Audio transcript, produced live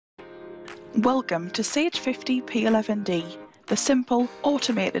Welcome to Sage 50 P11D, the simple,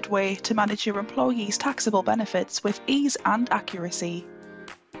 automated way to manage your employees' taxable benefits with ease and accuracy.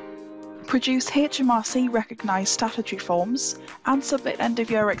 Produce HMRC recognised statutory forms and submit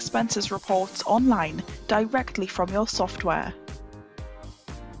end-of-year expenses reports online directly from your software.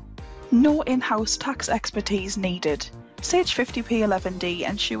 No in-house tax expertise needed. Sage 50 P11D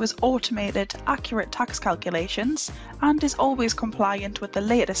ensures automated, accurate tax calculations and is always compliant with the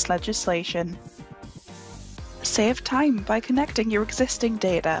latest legislation. Save time by connecting your existing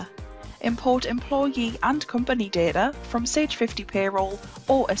data. Import employee and company data from Sage 50 Payroll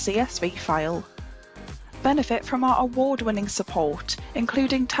or a CSV file. Benefit from our award-winning support,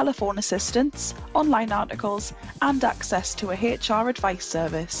 including telephone assistance, online articles, and access to a HR advice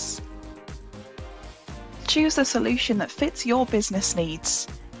service. Choose the solution that fits your business needs.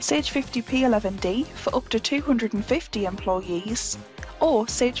 Sage 50 P11D for up to 250 employees, or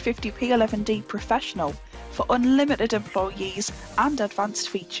Sage 50 P11D Professional for unlimited employees and advanced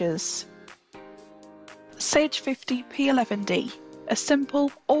features. Sage 50 P11D, a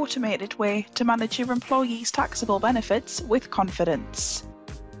simple, automated way to manage your employees' taxable benefits with confidence.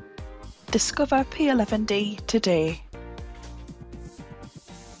 Discover P11D today.